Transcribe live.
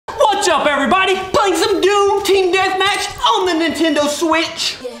What's up, everybody? Playing some Doom Team Deathmatch on the Nintendo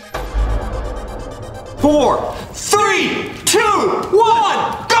Switch. 4, 3, 2,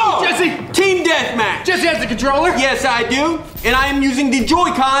 1, go! Jesse! Team Deathmatch. Jesse has the controller? Yes, I do. And I am using the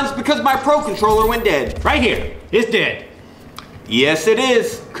Joy-Cons because my Pro Controller went dead. Right here. It's dead. Yes, it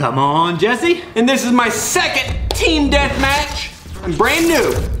is. Come on, Jesse. And this is my second Team Deathmatch. I'm brand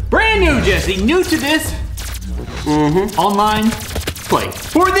new. Brand new, Jesse. New to this. Online play.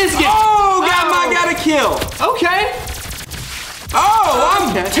 For this game. Oh, got a kill. Okay. Oh,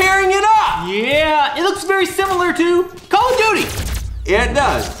 I'm tearing it up. Yeah, it looks very similar to Call of Duty. Yeah, it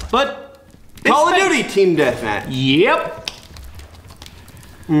does. But Call of Duty Team Deathmatch. Yep.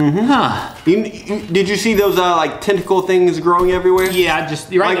 Did you see those like tentacle things growing everywhere? Yeah,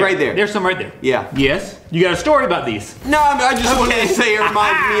 you're like right there. There's some right there. Yeah. Yes. You got a story about these? No, I just wanted to say it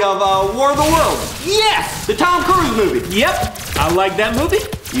reminds me of War of the Worlds. Yes. The Tom Cruise movie. Yep. I like that movie.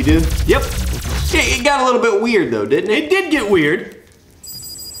 You do? Yep. It got a little bit weird though, didn't it? It did get weird.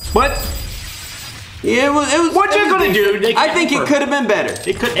 But yeah, it was. What you gonna do? I think it could have been better.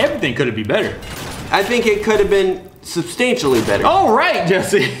 Everything could have been better. I think it could have been substantially better. All right,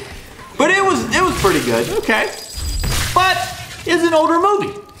 Jesse. But it was pretty good. Okay. But it's an older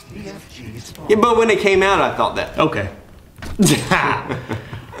movie. Yeah, but when it came out, I thought that. Okay.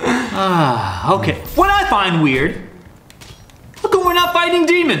 Okay. What I find weird, how come we're not fighting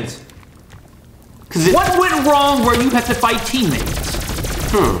demons? What went wrong where you have to fight teammates?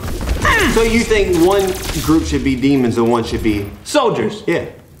 So you think one group should be demons and one should be soldiers? Yeah.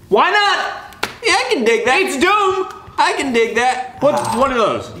 Why not? Yeah, I can dig that. It's Doom. I can dig that. What's one of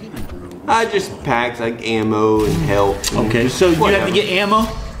those? Just packs like ammo and health. Okay, so you have to get ammo?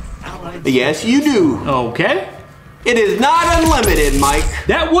 Yes, you do. Okay. It is not unlimited, Mike.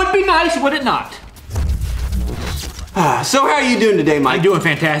 That would be nice, would it not? So how are you doing today, Mike? I'm doing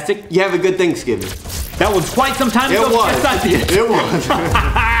fantastic. You have a good Thanksgiving. That was quite some time ago. It was. Yes, I did. It was.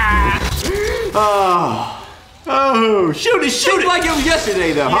 Oh, shoot it, Seems like it was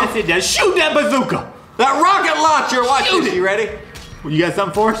yesterday, though, huh? Yes, it does. Shoot that bazooka. That rocket launcher. Watch this. You ready? You got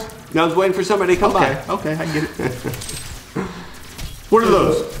something for us? I was waiting for somebody to come by. Okay, I get it. What are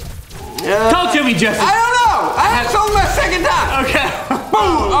those? Talk to me, Jesse. I don't know. I haven't told my second time. Okay.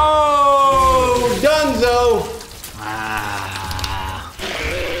 Boom. Oh, dunzo.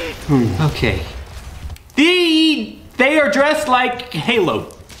 Okay. They are dressed like Halo.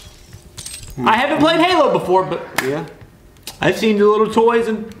 I haven't played Halo before, but yeah, I've seen the little toys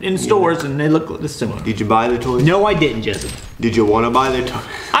in stores, and they look similar. Did you buy the toys? No, I didn't, Jesse. Did you want to buy the toys?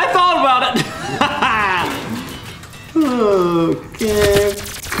 I thought about it. Okay.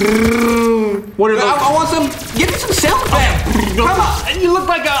 What are those? I want some. Give me some sound effects. Come on. And you look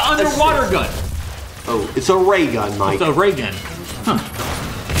like an underwater gun. Oh, it's a ray gun, Mike. It's a ray gun. Huh.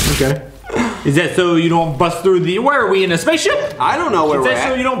 Okay. Is that so you don't bust through the... Where are we, in a spaceship? I don't know where we're at. Is that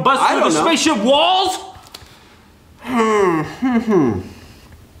so you don't bust through the spaceship walls?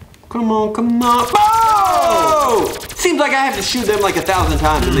 Come on. Oh! Seems like I have to shoot them like 1,000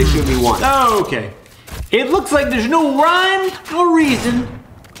 times and they shoot me once. Okay. It looks like there's no rhyme or reason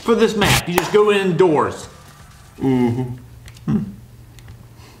for this map. You just go indoors.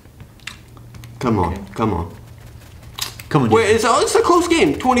 Come on. Wait, it's a close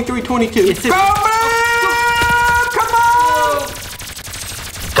game. 23-22. Come on!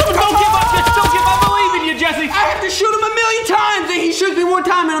 Don't give up, just don't give up. I believe in you, Jesse. I have to shoot him 1,000,000 times and he shoots me one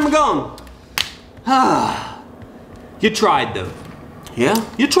time and I'm gone. You tried, though. Yeah?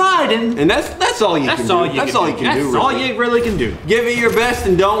 You tried, and that's all you can do. That's all you can do. That's all you really can do. Give it your best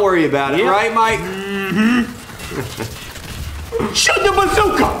and don't worry about it, right, Mike? Shoot the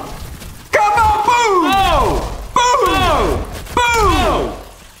bazooka! Come on, boom! Oh! Boom! Oh! Boom!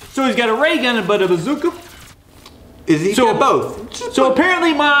 So he's got a ray gun but a bazooka? Is he got both? So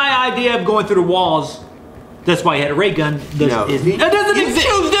apparently my idea of going through the walls, that's why he had a ray gun. That doesn't exist.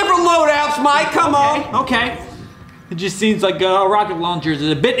 Choose different loadouts, Mike. Come on. Okay. It just seems like a rocket launcher is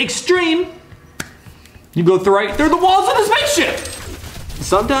a bit extreme. You go right through the walls of the spaceship.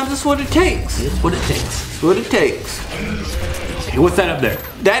 Sometimes that's what it takes. It's what it takes. It's what it takes. Hey, what's that up there?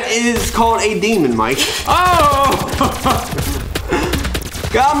 That is called a demon, Mike. Oh!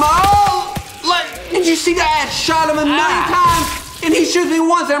 Come on! Did you see that? I shot him 1,000,000 times, and he shoots me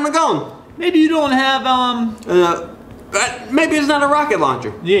once, and I'm gone. Maybe you don't have maybe it's not a rocket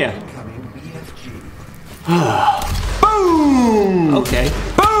launcher. Yeah. Boom! Okay.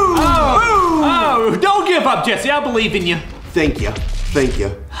 Boom! Boom! Oh! Don't give up, Jesse. I believe in you. Thank you.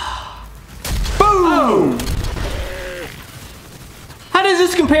 Boom! How does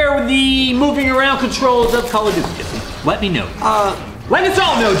this compare with the moving around controls of Call of Duty? Let me know. Let us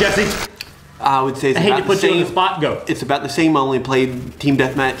all know, Jesse. I would say it's I hate to about the put you on the same. spot. Go. It's about the same. I only played Team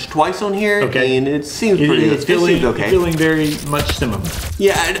Deathmatch twice on here, Okay. and it seems pretty. It's feeling, seems okay. feeling very much similar.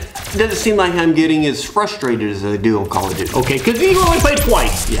 Yeah, it doesn't seem like I'm getting as frustrated as I do on Call of Duty. Okay, because you only played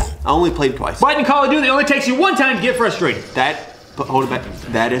twice. Yeah, I only played twice. But in Call of Duty, it only takes you one time to get frustrated. But hold it back.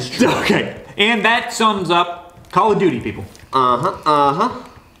 That is true. Okay, and that sums up Call of Duty, people.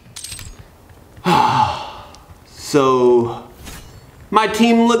 So, my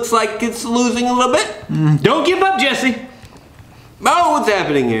team looks like it's losing a little bit. Don't give up, Jesse. Oh, what's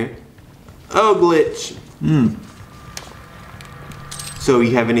happening here? Oh, glitch. So,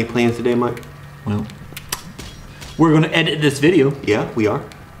 you have any plans today, Mike? Well, we're gonna edit this video. Yeah, we are.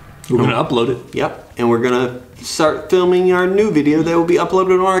 We're gonna upload it. Yep, and we're gonna start filming our new video that will be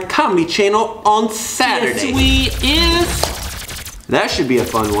uploaded on our comedy channel on Saturday. Yes, we is. That should be a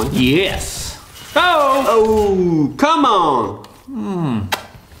fun one. Yes. Oh. Oh, come on.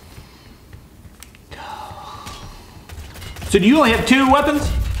 So do you only have 2 weapons?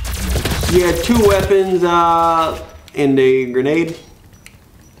 You had 2 weapons and a grenade.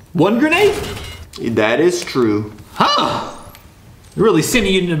 1 grenade? That is true. Huh. They're really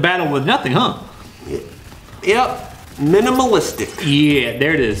sending you into battle with nothing, huh? Yep, minimalistic. Yeah,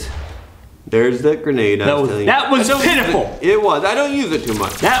 there it is. There's that grenade. That was pitiful. It was. I don't use it too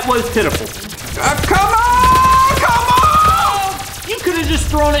much. That was pitiful. Come on! Come on! You could have just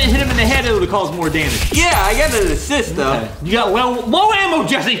thrown it and hit him in the head. It would have caused more damage. Yeah, I got an assist though. Okay. You got low ammo,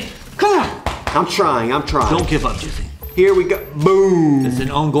 Jesse. Come on. I'm trying. Don't give up, Jesse. Here we go. Boom. It's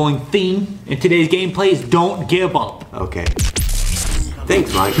an ongoing theme in today's gameplay is don't give up. Okay.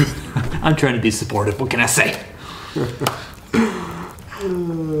 Thanks, Mike. I'm trying to be supportive. What can I say?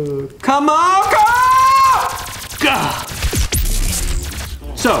 Come on, go!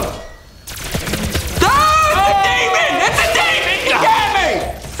 So. It's a demon! It's a demon! He got me!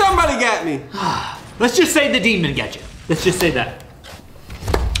 Somebody got me. Let's just say the demon got you. Let's just say that.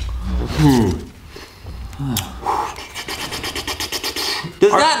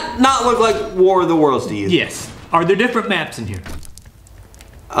 Does that not look like War of the Worlds to you? Yes. Are there different maps in here?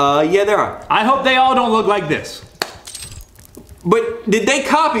 Yeah, there are. I hope they all don't look like this. But did they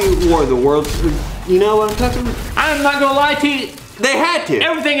copy War of the Worlds? You know what I'm talking about? I'm not gonna lie to you. They had to.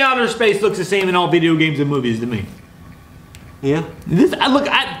 Everything in outer space looks the same in all video games and movies to me. Yeah. Looks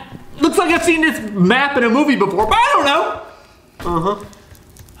like I've seen this map in a movie before, but I don't know.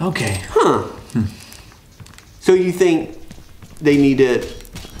 Okay. Huh. So you think they need to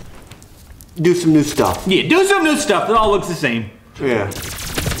do some new stuff? Yeah, do some new stuff. It all looks the same. Yeah.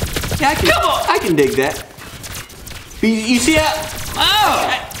 Yeah, Come on. I can dig that. You see that? Oh!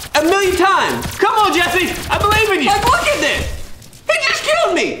 A million times. Come on, Jesse! I believe in you! Like, look at this! He just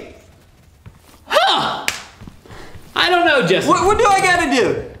killed me! Huh! I don't know, Jesse. What do I gotta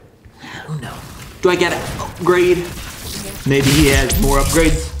do? I don't know. Do I gotta upgrade? Maybe he has more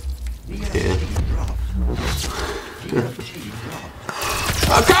upgrades. Yeah.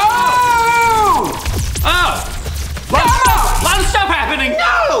 Go! Oh! A lot of stuff happening!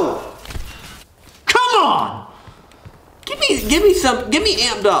 No! Come on! Give me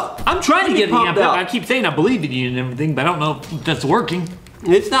amped up. I'm trying to get me pumped amped up. up. I keep saying I believe in you and everything, but I don't know if that's working.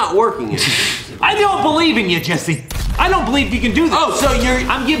 It's not working yet. I don't believe in you, Jesse. I don't believe you can do this. Oh, so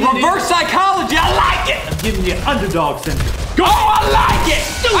I'm giving reverse psychology. I like it. I'm giving you underdog syndrome. Go. Oh, I like it.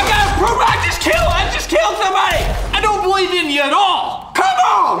 I gotta prove I just killed somebody. I don't believe in you at all. Come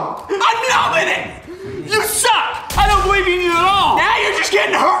on. I'm numbing it. You suck. I don't believe in you at all. Now you're just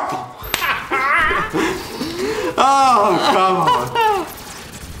getting hurt. Oh, come on.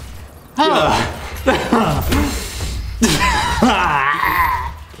 Come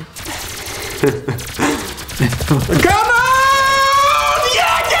on!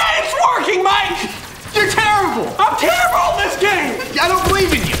 Yeah, it's working, Mike! You're terrible. I'm terrible at this game! I don't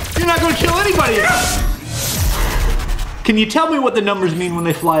believe in you. You're not going to kill anybody. Can you tell me what the numbers mean when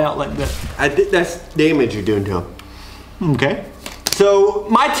they fly out like that? That's damage you're doing to him. Okay. So,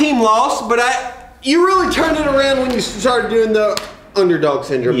 my team lost, but you really turned it around when you started doing the underdog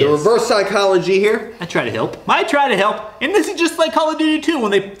syndrome, Yes. the reverse psychology here. I try to help. And this is just like Call of Duty 2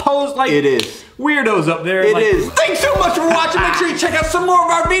 when they pose like It is. weirdos up there. It like, is. Thanks so much for watching. Make sure you check out some more of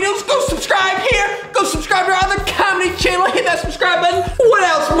our videos. Go subscribe here. Go subscribe to our other comedy channel. Hit that subscribe button. What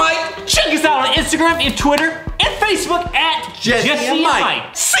else, Mike? Check us out on Instagram and Twitter and Facebook at Jesse and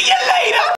Mike. See you later.